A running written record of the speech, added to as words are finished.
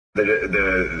Joe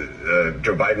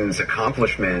Biden's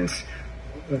accomplishments.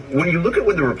 When you look at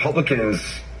what the Republicans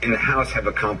in the House have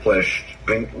accomplished,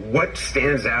 I mean, what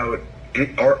stands out?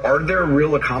 Are there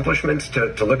real accomplishments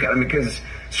to look at? I mean, because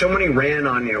so many ran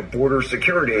on, border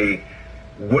security.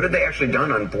 What have they actually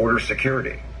done on border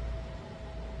security?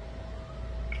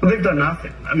 Well, they've done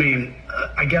nothing. I mean,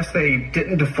 I guess they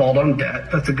didn't default on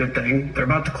debt. That's a good thing. They're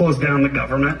about to close down the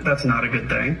government. That's not a good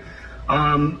thing.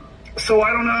 So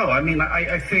I don't know. I mean,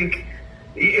 I think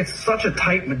it's such a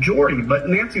tight majority, but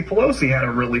Nancy Pelosi had a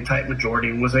really tight majority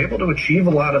and was able to achieve a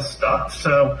lot of stuff.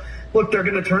 So, look, they're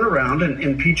going to turn around and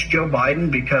impeach Joe Biden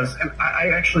because I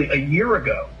actually, a year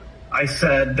ago, I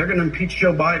said they're going to impeach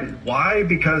Joe Biden. Why?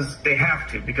 Because they have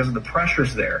to, because of the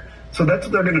pressures there. So that's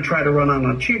what they're going to try to run on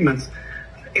achievements.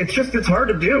 It's hard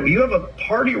to do. You have a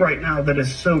party right now that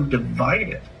is so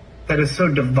divided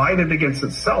against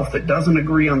itself, that doesn't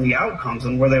agree on the outcomes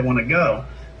and where they want to go.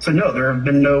 So no, there have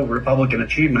been no Republican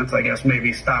achievements, I guess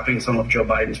maybe stopping some of Joe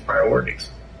Biden's priorities.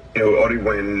 Audie,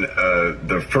 when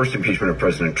the first impeachment of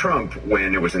President Trump,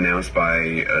 when it was announced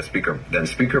by then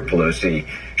Speaker Pelosi,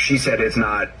 she said it's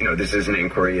not, this is an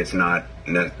inquiry, it's not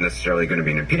necessarily going to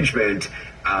be an impeachment.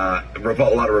 A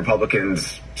lot of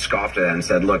Republicans scoffed at that and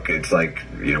said, look, it's like,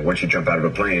 once you jump out of a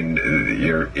plane,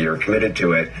 you're committed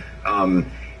to it.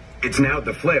 It's now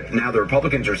the flip. Now the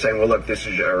Republicans are saying, well, look,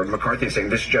 McCarthy is saying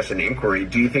this is just an inquiry.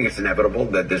 Do you think it's inevitable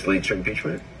that this leads to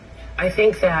impeachment? I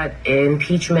think that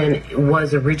impeachment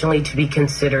was originally to be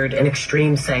considered an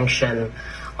extreme sanction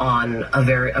on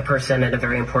a person in a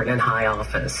very important and high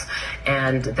office,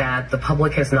 and that the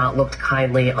public has not looked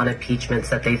kindly on impeachments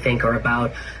that they think are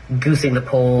about goosing the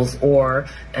polls or,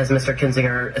 as Mr.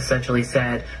 Kinzinger essentially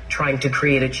said, trying to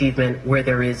create achievement where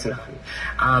there is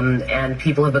none. And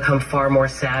people have become far more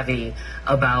savvy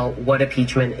about what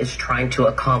impeachment is trying to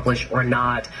accomplish or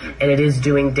not, and it is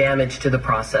doing damage to the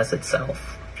process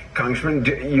itself. Congressman,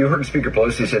 you heard Speaker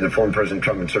Pelosi say that former President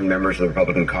Trump and certain members of the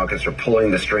Republican caucus are pulling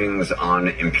the strings on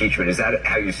impeachment. Is that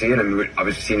how you see it? I mean,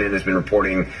 obviously CNN has been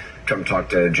reporting Trump talked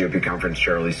to GOP conference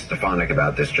chair Elise Stefanik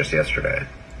about this just yesterday.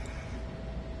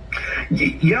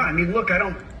 Yeah, I mean, look, I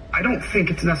don't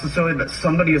think it's necessarily that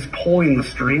somebody is pulling the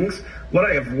strings. What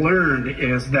I have learned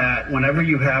is that whenever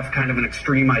you have kind of an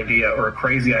extreme idea or a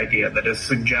crazy idea that is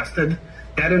suggested,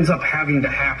 that ends up having to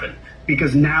happen,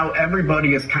 because now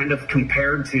everybody is kind of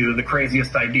compared to the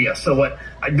craziest idea. So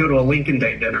I'd go to a Lincoln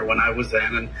Day dinner when I was in,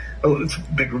 and it's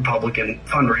big Republican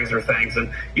fundraiser things,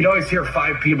 and you'd always hear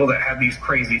 5 people that had these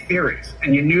crazy theories.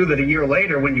 And you knew that a year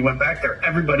later when you went back there,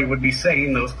 everybody would be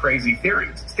saying those crazy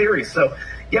theories. So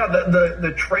yeah,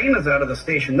 the train is out of the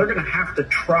station. They're going to have to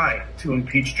try to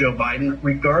impeach Joe Biden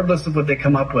regardless of what they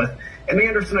come up with. And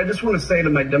Anderson, I just want to say to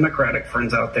my Democratic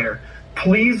friends out there,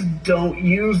 please don't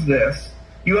use this.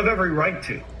 You have every right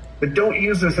to, but don't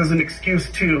use this as an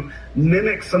excuse to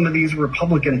mimic some of these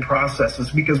Republican processes,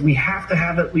 because we have to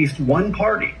have at least one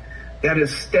party that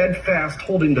is steadfast,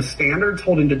 holding to standards,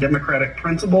 holding to democratic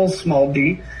principles, small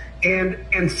d,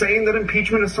 and saying that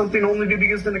impeachment is something only to be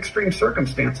used in extreme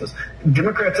circumstances.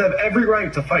 Democrats have every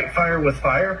right to fight fire with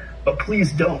fire, but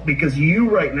please don't, because you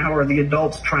right now are the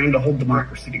adults trying to hold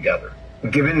democracy together.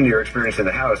 Given your experience in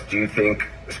the House, do you think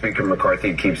Speaker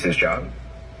McCarthy keeps his job?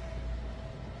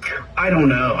 I don't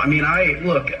know. I mean,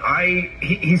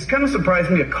 he's kind of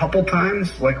surprised me a couple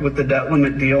times, like with the debt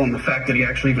limit deal and the fact that he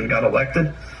actually even got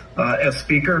elected as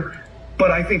Speaker.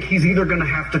 But I think he's either going to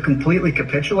have to completely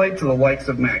capitulate to the likes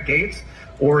of Matt Gaetz,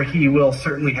 or he will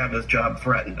certainly have his job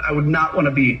threatened. I would not want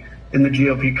to be in the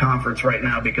GOP conference right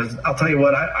now, because I'll tell you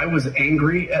what, I was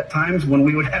angry at times when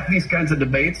we would have these kinds of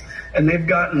debates, and they've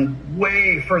gotten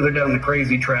way further down the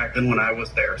crazy track than when I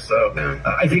was there. So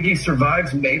I think he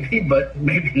survives, maybe, but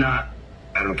maybe not.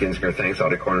 Adam Kinzinger, thanks.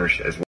 Audie Cornish as well.